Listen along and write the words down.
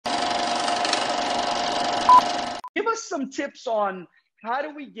us some tips on how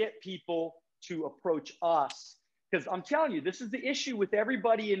do we get people to approach us? Because I'm telling you, this is the issue with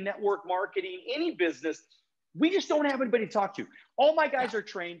everybody in network marketing, any business. We just don't have anybody to talk to. All my guys are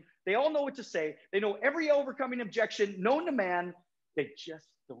trained. They all know what to say. They know every overcoming objection known to man. They just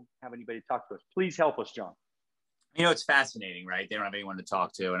don't have anybody to talk to us. Please help us, John. You know, it's fascinating, right? They don't have anyone to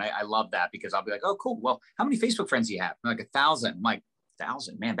talk to. And I love that, because I'll be like, oh, cool. Well, how many Facebook friends do you have? I'm like 1,000. I'm like,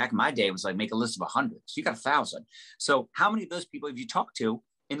 1,000, man. Back in my day, it was like make a list of 100. So you got 1,000. So how many of those people have you talked to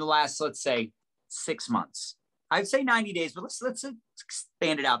in the last, let's say, 6 months? I'd say 90 days, but let's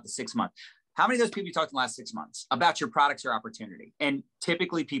expand it out to 6 months. How many of those people you talked to in the last 6 months about your products or opportunity? And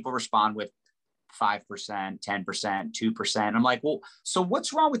typically people respond with 5%, 10%, 2%. I'm like, well, so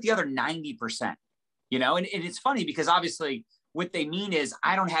what's wrong with the other 90%? You know, and it's funny because obviously what they mean is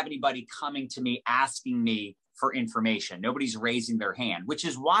I don't have anybody coming to me asking me for information. Nobody's raising their hand, which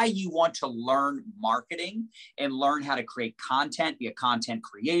is why you want to learn marketing and learn how to create content, be a content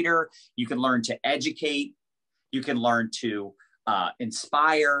creator. You can learn to educate. You can learn to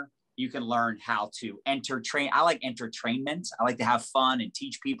inspire. You can learn how to entertain. I like entertainment. I like to have fun and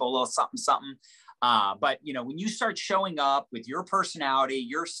teach people a little something. But, you know, when you start showing up with your personality,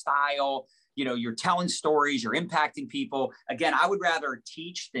 your style, you know, you're telling stories, you're impacting people. Again, I would rather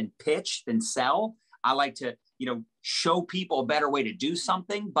teach than pitch than sell. I like to, you know, show people a better way to do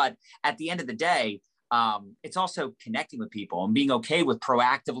something. But at the end of the day, it's also connecting with people and being okay with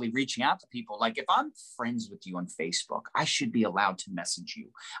proactively reaching out to people. Like if I'm friends with you on Facebook, I should be allowed to message you.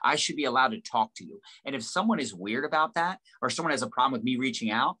 I should be allowed to talk to you. And if someone is weird about that, or someone has a problem with me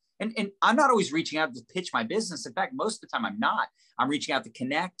reaching out, and I'm not always reaching out to pitch my business. In fact, most of the time I'm not. I'm reaching out to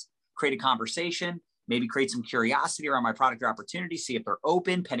connect, create a conversation, maybe create some curiosity around my product or opportunity, see if they're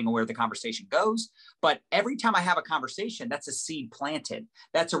open, depending on where the conversation goes. But every time I have a conversation, that's a seed planted.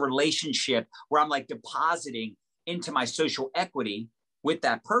 That's a relationship where I'm like depositing into my social equity with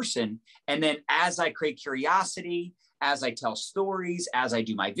that person. And then as I create curiosity, as I tell stories, as I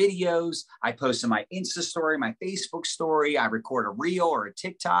do my videos, I post in my Insta story, my Facebook story, I record a reel or a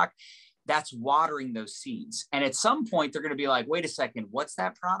TikTok. That's watering those seeds. And at some point, they're going to be like, wait a second, what's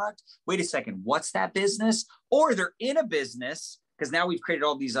that product? Wait a second, what's that business? Or they're in a business, because now we've created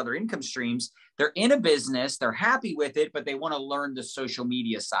all these other income streams. They're in a business, they're happy with it, but they want to learn the social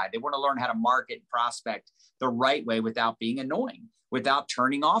media side. They want to learn how to market and prospect the right way without being annoying, without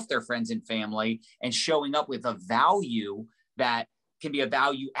turning off their friends and family, and showing up with a value that can be a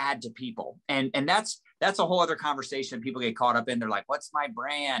value add to people. And that's a whole other conversation people get caught up in. They're like, what's my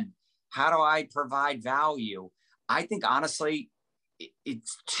brand? How do I provide value? I think, honestly,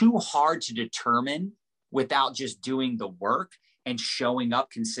 it's too hard to determine without just doing the work and showing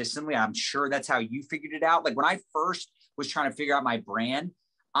up consistently. I'm sure that's how you figured it out. Like when I first was trying to figure out my brand,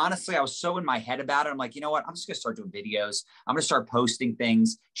 honestly, I was so in my head about it. I'm like, you know what? I'm just going to start doing videos. I'm going to start posting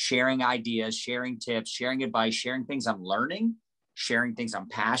things, sharing ideas, sharing tips, sharing advice, sharing things I'm learning, sharing things I'm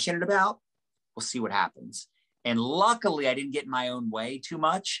passionate about. We'll see what happens. And luckily, I didn't get in my own way too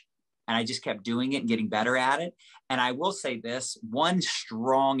much. And I just kept doing it and getting better at it. And I will say this, one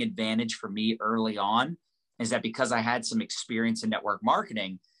strong advantage for me early on is that because I had some experience in network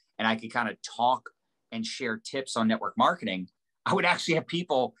marketing and I could kind of talk and share tips on network marketing, I would actually have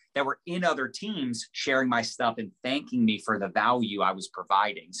people that were in other teams sharing my stuff and thanking me for the value I was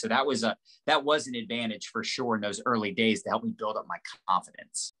providing. So that was an advantage for sure in those early days to help me build up my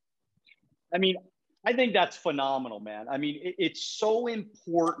confidence. I mean, I think that's phenomenal, man. I mean, it's so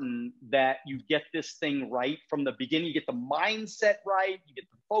important that you get this thing right from the beginning. You get the mindset right, you get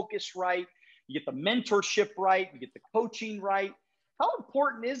the focus right, you get the mentorship right, you get the coaching right. How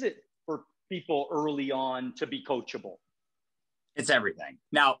important is it for people early on to be coachable? It's everything.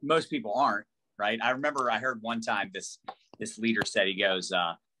 Now, most people aren't, right? I remember I heard one time this leader said, he goes,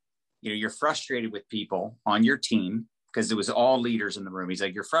 you're frustrated with people on your team, because it was all leaders in the room. He's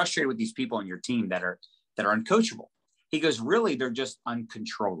like, you're frustrated with these people on your team that are uncoachable. He goes, really, they're just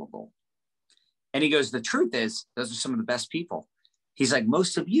uncontrollable. And he goes, the truth is, those are some of the best people. He's like,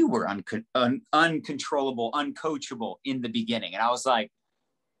 most of you were uncontrollable, uncoachable in the beginning. And I was like,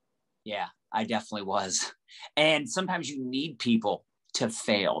 yeah, I definitely was. And sometimes you need people to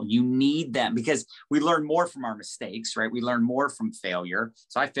fail. You need them because we learn more from our mistakes, right? We learn more from failure.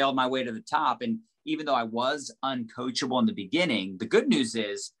 So I failed my way to the top. And even though I was uncoachable in the beginning, the good news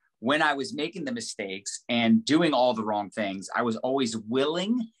is when I was making the mistakes and doing all the wrong things, I was always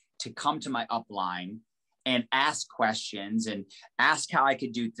willing to come to my upline and ask questions and ask how I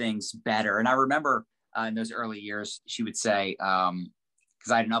could do things better. And I remember in those early years, she would say,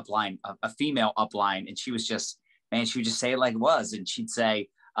 because I had an upline, a female upline, and she was just, man, she would just say it like it was. And she'd say,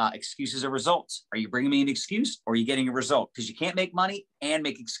 excuses or results. Are you bringing me an excuse or are you getting a result? Because you can't make money and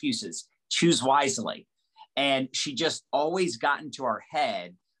make excuses. Choose wisely. And she just always got into our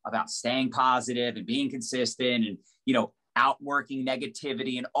head about staying positive and being consistent and, outworking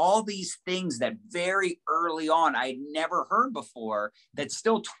negativity and all these things that very early on I never heard before, that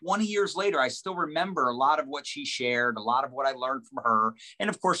still 20 years later, I still remember a lot of what she shared, a lot of what I learned from her, and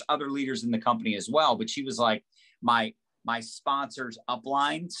of course, other leaders in the company as well. But she was like my sponsor's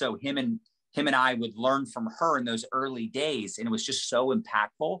upline. So him and I would learn from her in those early days. And it was just so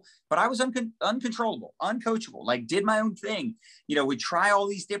impactful, but I was uncontrollable, uncoachable, like did my own thing. We try all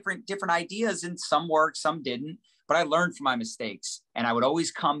these different ideas and some worked, some didn't, but I learned from my mistakes. And I would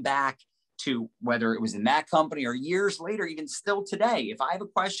always come back to, whether it was in that company or years later, even still today, if I have a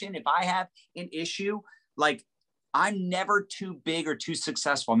question, if I have an issue, like I'm never too big or too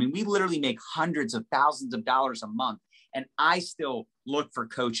successful. I mean, we literally make hundreds of thousands of dollars a month. And I still look for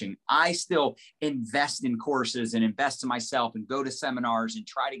coaching. I still invest in courses and invest in myself and go to seminars and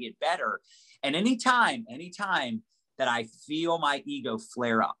try to get better. And anytime that I feel my ego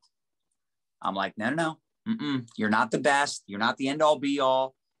flare up, I'm like, no, you're not the best. You're not the end all be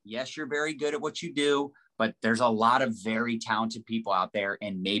all. Yes, you're very good at what you do, but there's a lot of very talented people out there.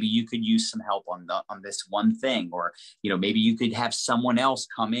 And maybe you could use some help on this one thing, or, maybe you could have someone else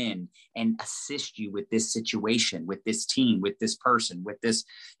come in and assist you with this situation, with this team, with this person, with this,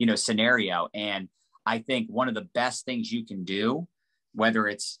 scenario. And I think one of the best things you can do, whether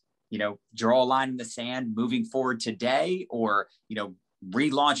it's, draw a line in the sand, moving forward today, or,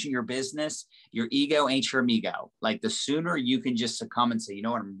 relaunching your business, your ego ain't your amigo. Like the sooner you can just succumb and say, I'm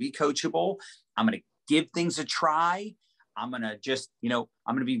going to be coachable. I'm going to give things a try. I'm going to just, I'm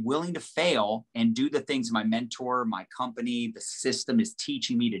going to be willing to fail and do the things my mentor, my company, the system is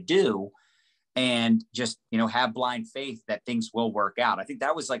teaching me to do. And just, have blind faith that things will work out. I think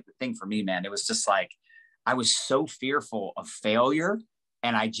that was like the thing for me, man. It was just like, I was so fearful of failure,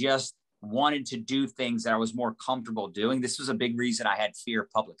 and I just wanted to do things that I was more comfortable doing. This was a big reason I had fear of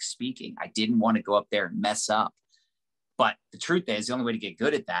public speaking. I didn't want to go up there and mess up. But the truth is, the only way to get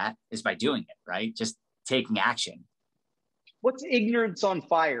good at that is by doing it, right? Just taking action. What's ignorance on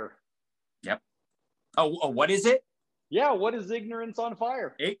fire? Yep. Oh, what is it? Yeah, what is ignorance on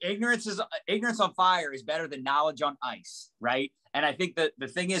fire? Ignorance on fire is better than knowledge on ice, right? And I think that the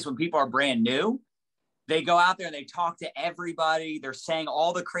thing is, when people are brand new, they go out there and they talk to everybody. They're saying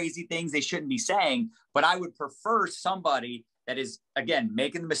all the crazy things they shouldn't be saying. But I would prefer somebody that is, again,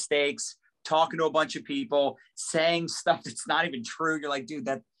 making the mistakes, talking to a bunch of people, saying stuff that's not even true. You're like, dude,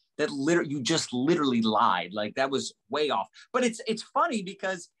 that literally, you just literally lied. Like that was way off. But it's funny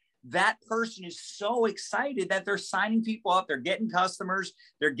because that person is so excited that they're signing people up. They're getting customers.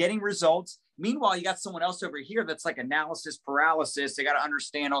 They're getting results. Meanwhile, you got someone else over here that's like analysis paralysis. They got to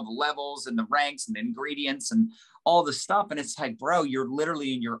understand all the levels and the ranks and the ingredients and all the stuff. And it's like, bro, you're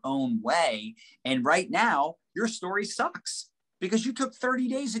literally in your own way. And right now, your story sucks because you took 30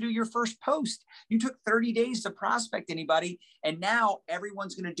 days to do your first post. You took 30 days to prospect anybody. And now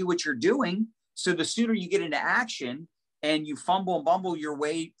everyone's going to do what you're doing. So the sooner you get into action and you fumble and bumble your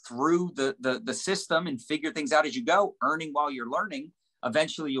way through the system and figure things out as you go, earning while you're learning,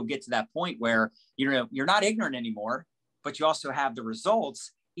 eventually you'll get to that point where you're not ignorant anymore, but you also have the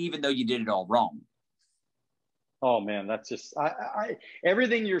results, even though you did it all wrong. Oh man, that's just,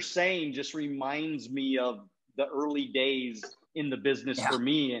 everything you're saying just reminds me of the early days in the business for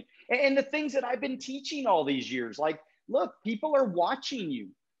me. And the things that I've been teaching all these years, like, look, people are watching you.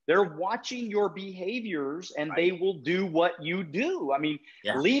 They're watching your behaviors and they will do what you do. I mean,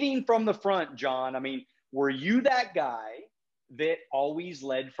 leading from the front, John, I mean, were you that guy that always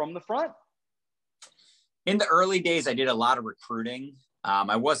led from the front? In the early days, I did a lot of recruiting.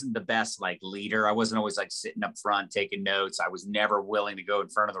 I wasn't the best leader. I wasn't always sitting up front, taking notes. I was never willing to go in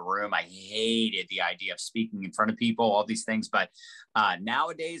front of the room. I hated the idea of speaking in front of people, all these things. But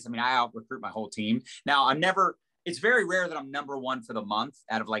nowadays, I mean, I out recruit my whole team. Now it's very rare that I'm number one for the month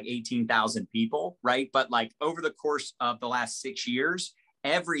out of 18,000 people. Right. But over the course of the last 6 years,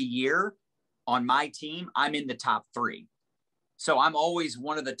 every year on my team, I'm in the top 3. So I'm always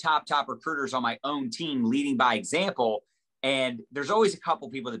one of the top recruiters on my own team, leading by example. And there's always a couple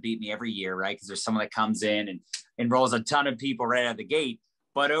people that beat me every year, right? Because there's someone that comes in and enrolls a ton of people right out of the gate.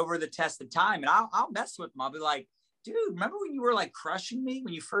 But over the test of time, and I'll mess with them. I'll be like, dude, remember when you were crushing me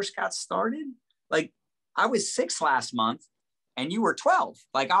when you first got started? I was 6 last month and you were 12.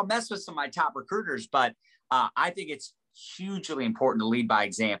 I'll mess with some of my top recruiters, but I think it's hugely important to lead by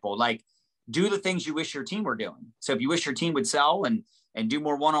example. Do the things you wish your team were doing. So if you wish your team would sell and and do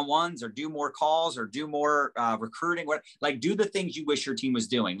more one-on-ones or do more calls or do more recruiting. Like do the things you wish your team was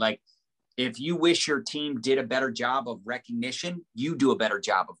doing. Like if you wish your team did a better job of recognition, you do a better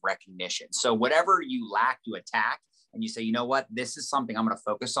job of recognition. So whatever you lack, you attack. And you say, you know what, this is something I'm going to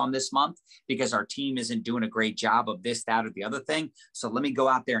focus on this month because our team isn't doing a great job of this, that, or the other thing. So let me go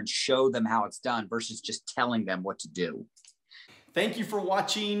out there and show them how it's done versus just telling them what to do. Thank you for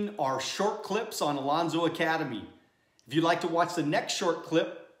watching our short clips on Alonzo Academy. If you'd like to watch the next short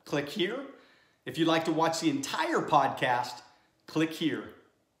clip, click here. If you'd like to watch the entire podcast, click here.